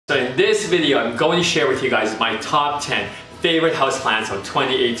So in this video, I'm going to share with you guys my top 10 favorite houseplants of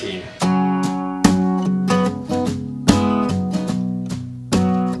 2018.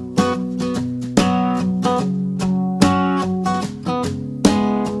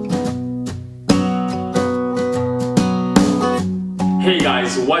 Hey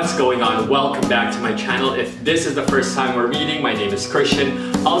guys, what's going on? Welcome back to my channel. If this is the first time we're meeting, my name is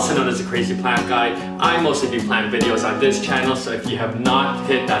Christian, also known as the Crazy Plant Guy. I mostly do plant videos on this channel, so if you have not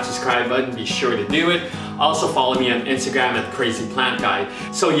hit that subscribe button, be sure to do it. Also follow me on Instagram at Crazy Plant Guy.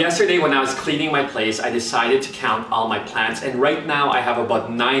 So yesterday when I was cleaning my place, I decided to count all my plants, and right now I have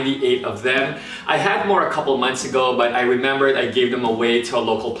about 98 of them. I had more a couple months ago, but I remembered I gave them away to a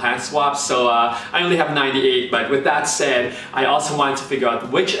local plant swap, so I only have 98. But with that said, I also wanted to figure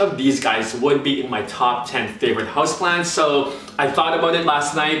out which of these guys would be in my top 10 favorite houseplants. So I thought about it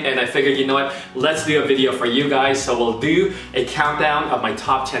last night and I figured, you know what, let's do a video for you guys. So we'll do a countdown of my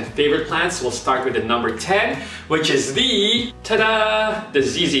top 10 favorite plants. We'll start with the number 10, which is the, ta-da, the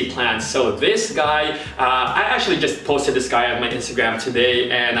ZZ plant. So this guy, I actually just posted this guy on my Instagram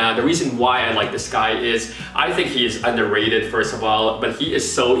today, and the reason why I like this guy is I think he is underrated, first of all, but he is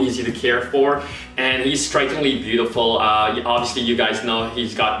so easy to care for and he's strikingly beautiful. Obviously you guys know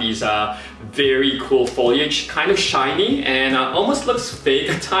he's got these very cool foliage, kind of shiny and almost looks fake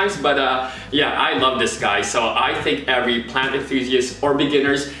at times, but yeah, I love this guy. So I think every plant enthusiast or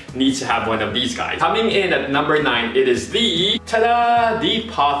beginners needs to have one of these guys. Coming in at number 9, it is the, ta-da, the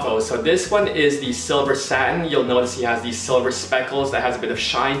pothos. So this one is the silver satin. You'll notice he has these silver speckles that has a bit of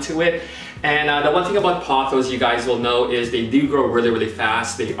shine to it. And the one thing about pothos you guys will know is they do grow really, really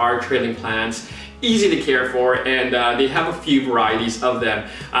fast. They are trailing plants, easy to care for, and they have a few varieties of them.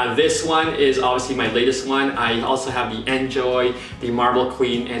 This one is obviously my latest one. I also have the Enjoy, the Marble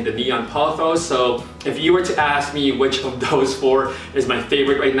Queen, and the Neon Pothos. So if you were to ask me which of those four is my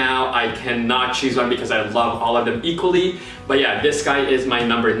favorite right now, I cannot choose one because I love all of them equally. But yeah, this guy is my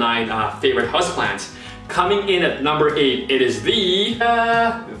number 9 favorite houseplant. Coming in at number 8, it is the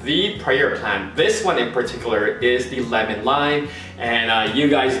prayer plant. This one in particular is the lemon lime, and you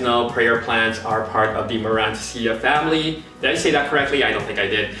guys know prayer plants are part of the Marantacea family. Did I say that correctly? I don't think I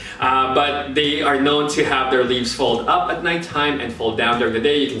did. But they are known to have their leaves fold up at nighttime and fold down during the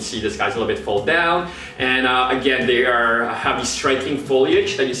day. You can see this guy's a little bit fold down. And again, they have these striking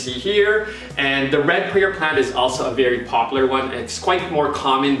foliage that you see here. And the red prayer plant is also a very popular one. It's quite more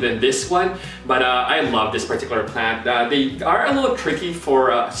common than this one, but I love this particular plant. They are a little tricky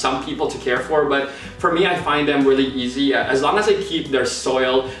for some people to care for, but for me, I find them really easy. As long as I keep their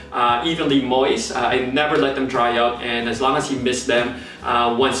soil evenly moist, I never let them dry out, and as long as you mist them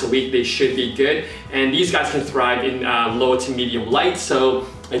once a week, they should be good. And these guys can thrive in low to medium light. So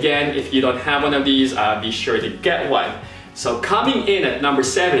again, if you don't have one of these, be sure to get one. So coming in at number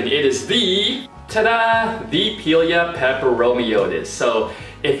 7, it is the, ta-da, the Pilia peperomioides. So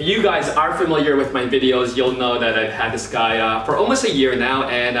if you guys are familiar with my videos, you'll know that I've had this guy for almost a year now,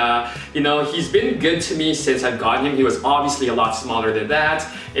 and you know, he's been good to me since I've gotten him. He was obviously a lot smaller than that.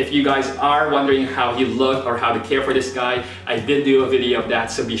 If you guys are wondering how he looked or how to care for this guy, I did do a video of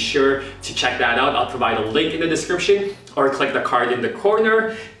that, so be sure to check that out. I'll provide a link in the description or click the card in the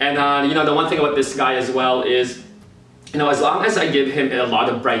corner. And you know, the one thing about this guy as well is, you know, as long as I give him a lot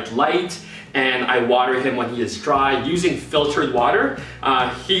of bright light and I water him when he is dry using filtered water,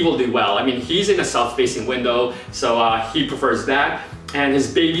 he will do well. I mean, he's in a south-facing window, so he prefers that. And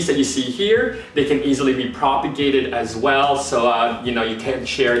his babies that you see here, they can easily be propagated as well. So, you know, you can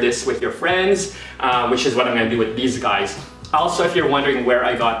share this with your friends, which is what I'm gonna do with these guys. Also, if you're wondering where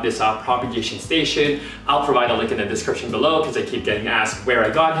I got this propagation station, I'll provide a link in the description below because I keep getting asked where I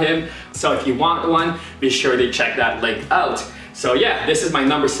got him. So if you want one, be sure to check that link out. So yeah, this is my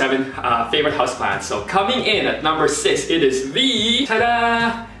number 7 favorite houseplant. So coming in at number 6, it is the,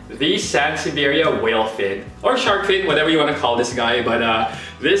 ta-da, the Sansevieria whale fin, or shark fin, whatever you want to call this guy. But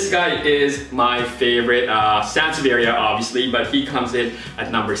this guy is my favorite Sansevieria, obviously, but he comes in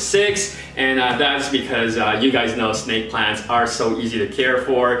at number 6, and that's because you guys know snake plants are so easy to care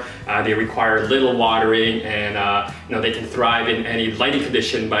for. They require little watering, and you know, they can thrive in any lighting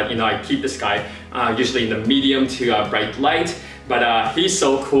condition. But you know, I keep this guy usually in the medium to bright light. But he's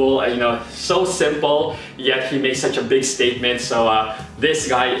so cool, you know, so simple, yet he makes such a big statement. So this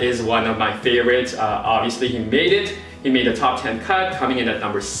guy is one of my favorites. Obviously he made it he made a top 10 cut, coming in at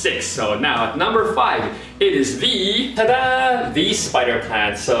number 6. So now at number 5, it is the, ta-da, the spider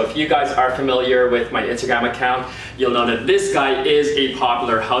plant. So if you guys are familiar with my Instagram account, you'll know that this guy is a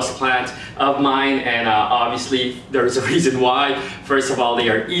popular houseplant of mine, and obviously there's a reason why. First of all, they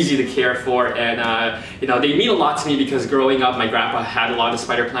are easy to care for, and you know, they mean a lot to me because growing up, my grandpa had a lot of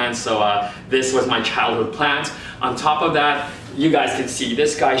spider plants, so this was my childhood plant. On top of that, you guys can see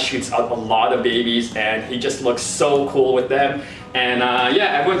this guy shoots out a lot of babies, and he just looks so cool with them. And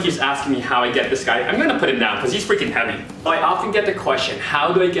yeah, everyone keeps asking me how I get this guy. I'm gonna put him down because he's freaking heavy. I often get the question,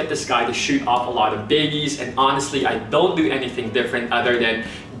 how do I get this guy to shoot off a lot of babies? And honestly, I don't do anything different other than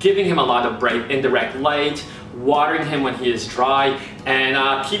giving him a lot of bright indirect light, watering him when he is dry,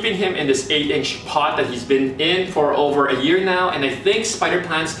 and keeping him in this 8-inch pot that he's been in for over a year now. And I think spider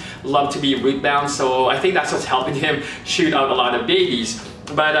plants love to be root bound, so I think that's what's helping him shoot out a lot of babies.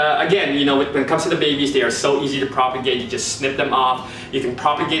 But again, you know, when it comes to the babies, they are so easy to propagate. You just snip them off. You can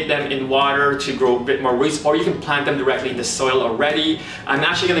propagate them in water to grow a bit more roots, or you can plant them directly in the soil already. I'm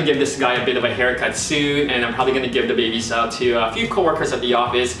actually going to give this guy a bit of a haircut soon, and I'm probably going to give the babies out to a few coworkers at the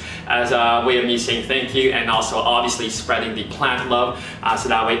office as a way of me saying thank you, and also obviously spreading the plant love, so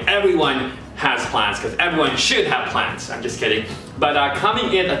that way everyone has plants, because everyone should have plants. I'm just kidding. But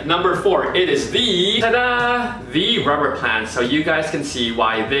coming in at number 4, it is the, ta-da, the rubber plant. So you guys can see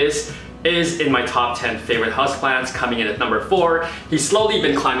why this is in my top 10 favorite houseplants. Coming in at number 4. He's slowly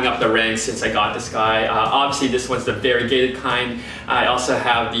been climbing up the ranks since I got this guy. Obviously this one's the variegated kind. I also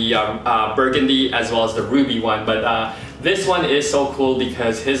have the burgundy as well as the ruby one, but this one is so cool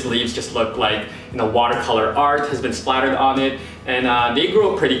because his leaves just look like, you know, watercolor art has been splattered on it, and they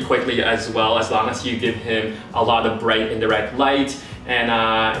grow pretty quickly as well, as long as you give him a lot of bright indirect light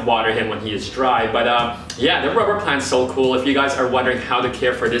and water him when he is dry. But yeah, the rubber plant's so cool. If you guys are wondering how to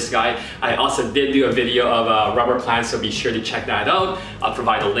care for this guy, I also did do a video of rubber plants, so be sure to check that out. I'll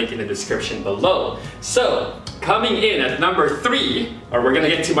provide a link in the description below. So coming in at number 3, or we're gonna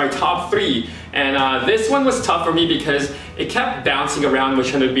get to my top 3, and this one was tough for me because it kept bouncing around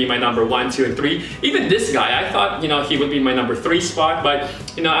which one would be my number 1, 2, and 3. Even this guy, I thought, you know, he would be my number 3 spot, but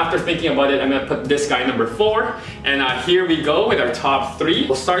you know, after thinking about it, I'm gonna put this guy number 4, and here we go with our top 3.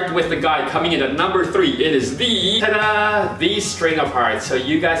 We'll start with the guy coming in at number 3. It is the, ta-da, the string of hearts. So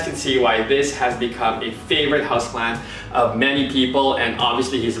you guys can see why this has become a favorite houseplant of many people, and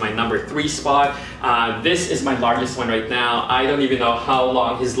obviously he's my number 3 spot. This is my largest one right now. I don't even know how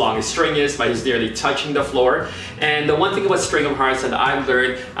long his longest string is, but he's nearly touching the floor. And the one thing about string of hearts that I've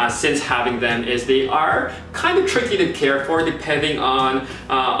learned since having them is they are kind of tricky to care for depending on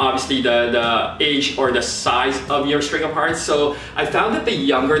obviously the age or the size of your string of hearts. So I found that the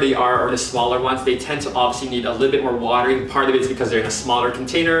younger they are, or the smaller ones, they tend to obviously need a little bit more watering. Part of it is because they're in a smaller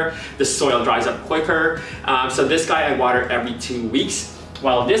container, the soil dries up quicker. So this guy I water every 2 weeks.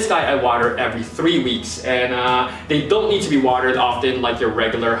 While this guy I water every 3 weeks, and they don't need to be watered often like your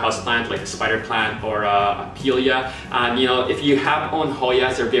regular houseplant, like a spider plant or a Pelia. You know, if you have own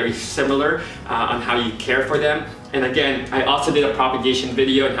Hoyas, they're very similar on how you care for them. And again, I also did a propagation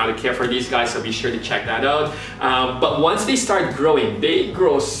video on how to care for these guys, so be sure to check that out. But once they start growing, they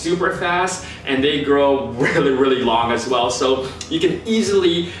grow super fast and they grow really, really long as well. So you can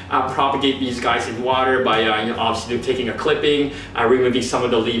easily propagate these guys in water by you know, obviously taking a clipping, removing some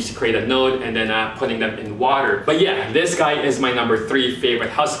of the leaves to create a node, and then putting them in water. But yeah, this guy is my number 3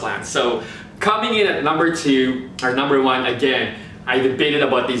 favorite houseplant. So coming in at number 2, or number 1, again, I debated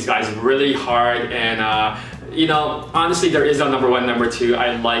about these guys really hard, and you know, honestly, there is no number 1, number 2.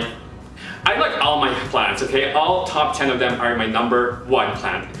 I like all my plants, okay? All top 10 of them are my number 1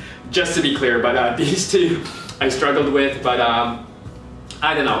 plant, just to be clear. But these 2 I struggled with, but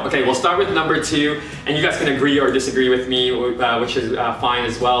I don't know. Okay, we'll start with number 2, and you guys can agree or disagree with me, which is fine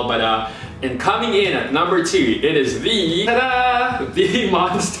as well. But and coming in at number 2, it is the, ta-da, the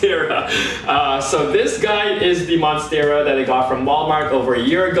Monstera. So this guy is the Monstera that I got from Walmart over a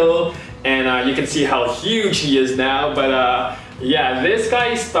year ago. And you can see how huge he is now. But yeah, this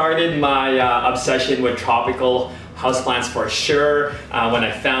guy started my obsession with tropical houseplants for sure. When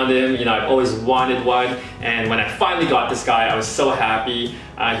I found him, you know, I've always wanted one. And when I finally got this guy, I was so happy.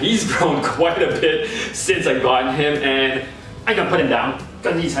 He's grown quite a bit since I got him, and I'm gonna put him down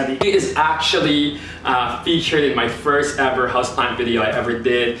because he's heavy. He is actually featured in my first ever houseplant video I ever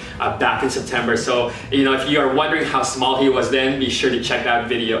did back in September. So, you know, if you are wondering how small he was then, be sure to check that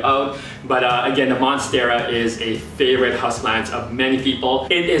video out. But again, the Monstera is a favorite houseplant of many people.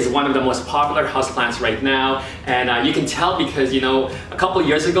 It is one of the most popular houseplants right now, and you can tell because, you know, a couple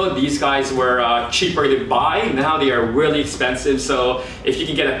years ago these guys were cheaper to buy. Now they are really expensive, so if you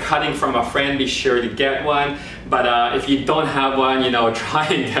can get a cutting from a friend, be sure to get one. But if you don't have one, you know, try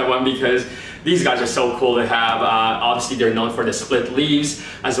and get one because these guys are so cool to have. Obviously, they're known for the split leaves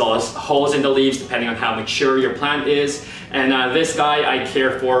as well as holes in the leaves depending on how mature your plant is. And this guy I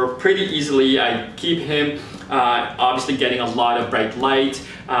care for pretty easily. I keep him obviously getting a lot of bright light,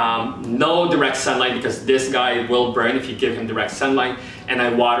 no direct sunlight because this guy will burn if you give him direct sunlight, and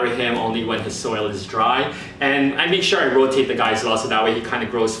I water him only when his soil is dry. And I make sure I rotate the guy as well, so that way he kind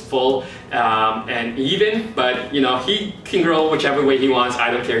of grows full and even, but you know, he can grow whichever way he wants. I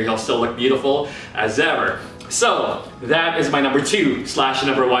don't care, he'll still look beautiful as ever. So that is my number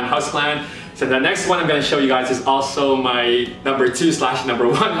 2/number 1 houseplant. So the next one I'm going to show you guys is also my number 2/number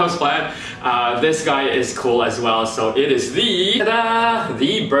 1 houseplant. This guy is cool as well. So it is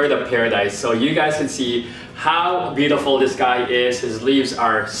the bird of paradise. So you guys can see how beautiful this guy is. His leaves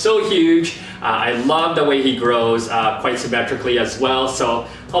are so huge. I love the way he grows, quite symmetrically as well. So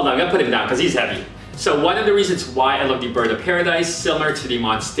hold on, I'm gonna put him down because he's heavy. So one of the reasons why I love the bird of paradise, similar to the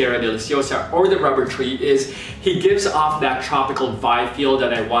Monstera deliciosa or the rubber tree, is he gives off that tropical vibe feel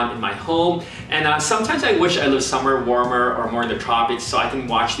that I want in my home. And sometimes I wish I lived somewhere warmer or more in the tropics so I can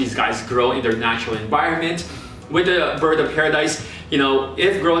watch these guys grow in their natural environment. With the bird of paradise, you know,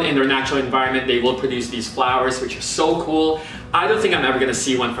 if grown in their natural environment, they will produce these flowers, which are so cool. I don't think I'm ever gonna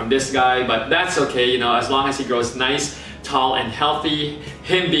see one from this guy, but that's okay, you know, as long as he grows nice, tall and healthy.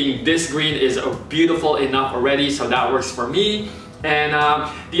 Him being this green is beautiful enough already, so that works for me. And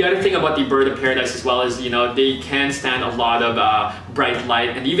the other thing about the bird of paradise as well is, you know, they can stand a lot of bright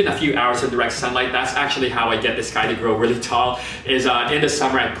light and even a few hours of direct sunlight. That's actually how I get this guy to grow really tall, is in the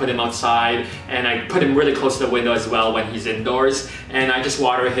summer I put him outside and I put him really close to the window as well when he's indoors, and I just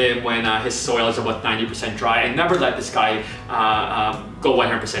water him when his soil is about 90% dry. I never let this guy go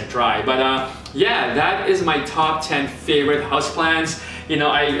 100% dry. But yeah, that is my top 10 favorite houseplants. You know,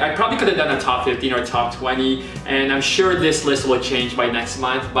 I probably could have done a top 15 or top 20, and I'm sure this list will change by next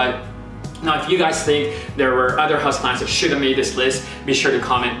month. But now, if you guys think there were other houseplants that should have made this list, be sure to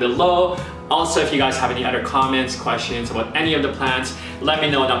comment below. Also, if you guys have any other comments, questions about any of the plants, let me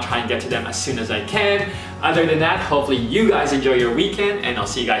know and I'll try and get to them as soon as I can. Other than that, hopefully you guys enjoy your weekend and I'll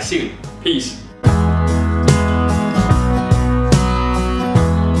see you guys soon. Peace.